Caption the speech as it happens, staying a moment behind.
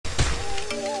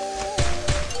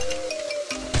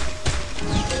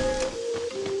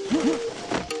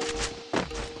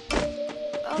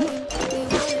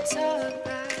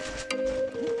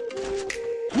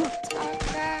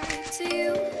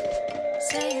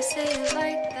say it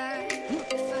like that.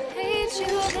 If I hate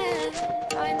you, then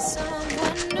find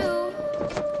someone new.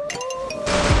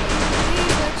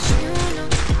 But you know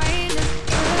I look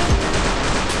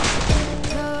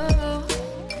good,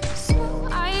 so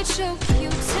I choke you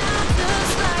down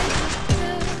just like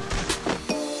you.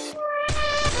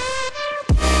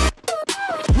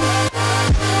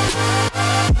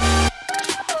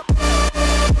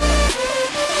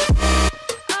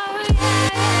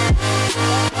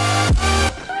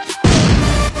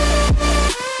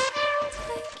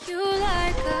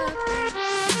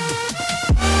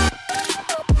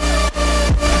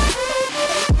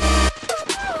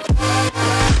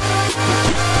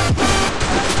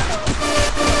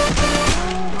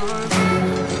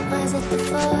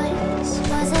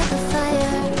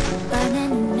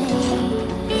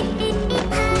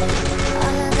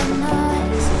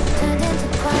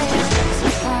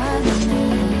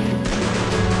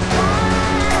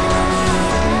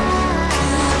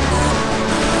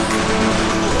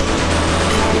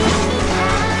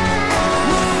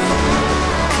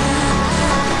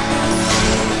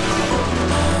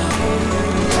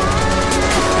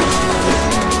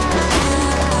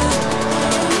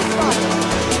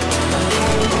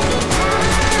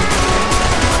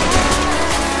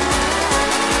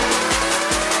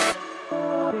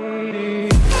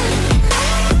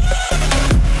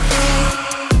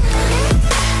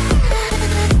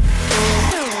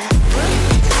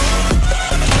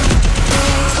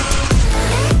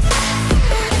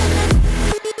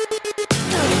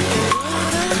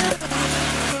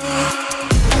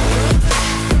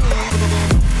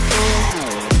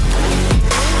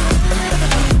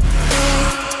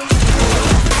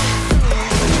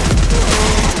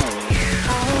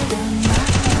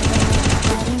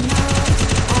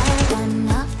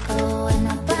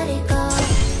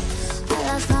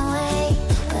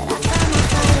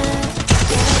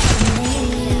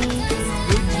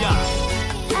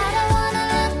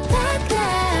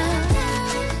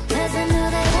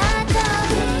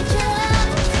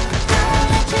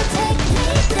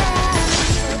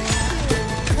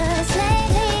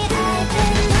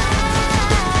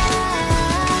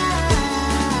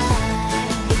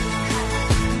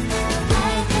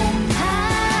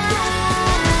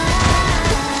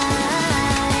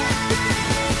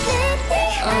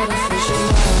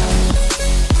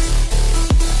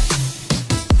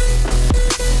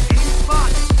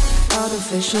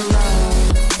 Artificial love.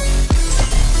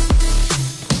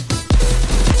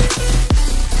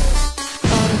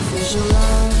 Artificial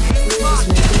love. We just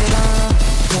make it up,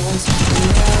 'cause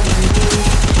reality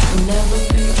will never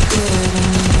be good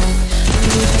enough.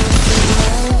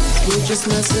 We just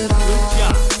mess it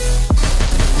up,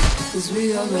 'cause we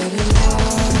already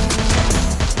lost.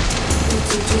 We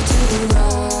took you to the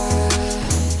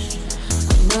rush.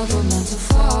 I never meant to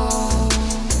fall.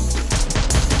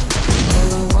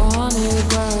 All I wanted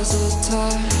was a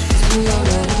touch, 'cause we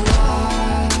already